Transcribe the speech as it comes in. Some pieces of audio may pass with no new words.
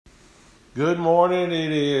Good morning.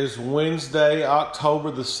 It is Wednesday,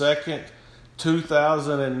 October the 2nd,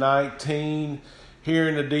 2019. Here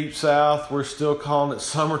in the Deep South, we're still calling it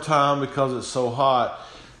summertime because it's so hot.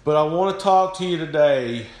 But I want to talk to you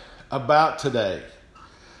today, about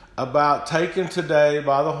taking today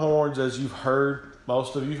by the horns, as you've heard,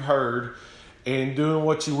 most of you heard, and doing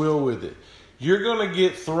what you will with it. You're going to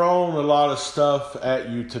get thrown a lot of stuff at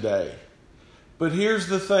you today. But here's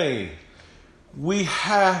the thing. We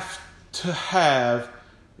have to have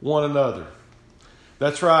one another.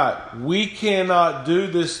 That's right. We cannot do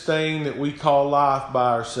this thing that we call life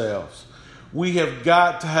by ourselves. We have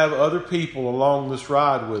got to have other people along this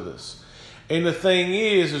ride with us. And the thing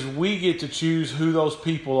is we get to choose who those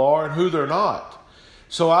people are and who they're not.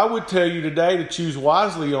 So I would tell you today to choose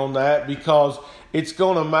wisely on that, because it's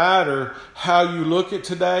going to matter how you look at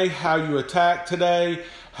today, how you attack today,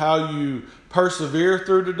 how you persevere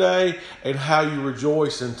through today, and how you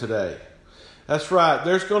rejoice in today. That's right.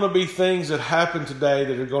 There's going to be things that happen today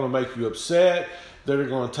that are going to make you upset, that are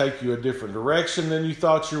going to take you a different direction than you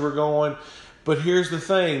thought you were going. But here's the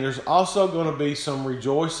thing. There's also going to be some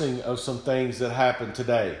rejoicing of some things that happen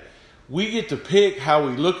today. We get to pick how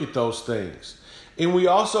we look at those things. And we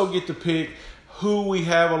also get to pick who we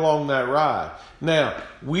have along that ride. Now,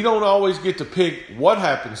 we don't always get to pick what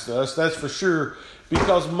happens to us, that's for sure,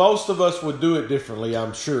 because most of us would do it differently,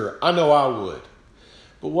 I'm sure. I know I would.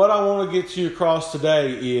 But what I want to get you across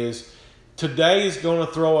today is going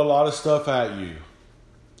to throw a lot of stuff at you.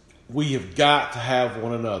 We have got to have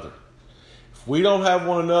one another. If we don't have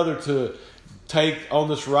one another to take on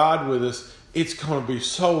this ride with us, it's going to be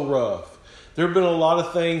so rough. There have been a lot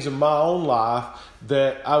of things in my own life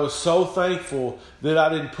that I was so thankful that I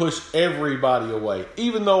didn't push everybody away.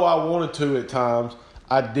 Even though I wanted to at times,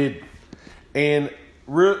 I didn't. And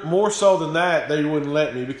more so than that, they wouldn't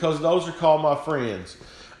let me, because those are called my friends.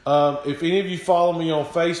 If any of you follow me on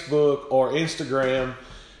Facebook or Instagram,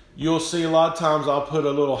 you'll see a lot of times I'll put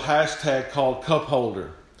a little hashtag called cup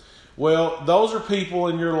holder. Well, those are people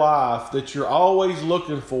in your life that you're always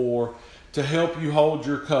looking for to help you hold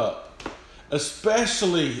your cup.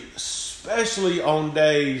 Especially on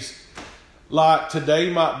days like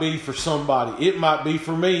today might be for somebody. It might be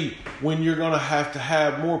for me, when you're going to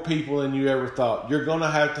have more people than you ever thought. You're going to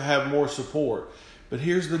have more support. But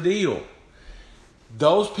here's the deal.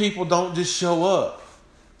 Those people don't just show up.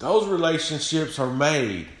 Those relationships are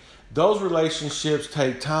made. Those relationships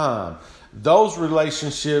take time. Those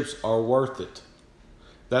relationships are worth it.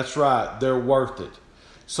 That's right. They're worth it.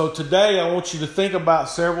 So today I want you to think about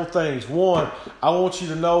several things. One, I want you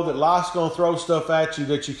to know that life's going to throw stuff at you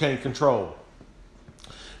that you can't control.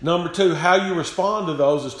 Number two, how you respond to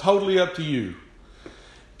those is totally up to you.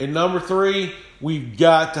 And number three, we've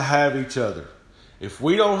got to have each other. If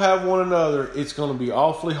we don't have one another, it's going to be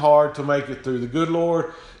awfully hard to make it through. The good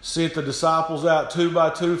Lord sent the disciples out 2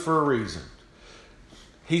 by 2 for a reason.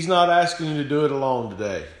 He's not asking you to do it alone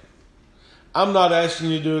today. I'm not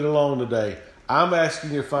asking you to do it alone today. I'm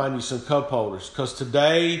asking you to find you some cup holders, because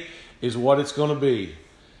today is what it's going to be.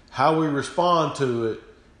 How we respond to it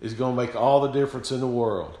is going to make all the difference in the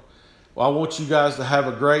world. Well, I want you guys to have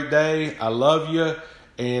a great day. I love you,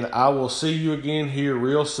 and I will see you again here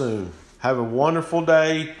real soon. Have a wonderful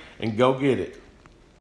day, and go get it.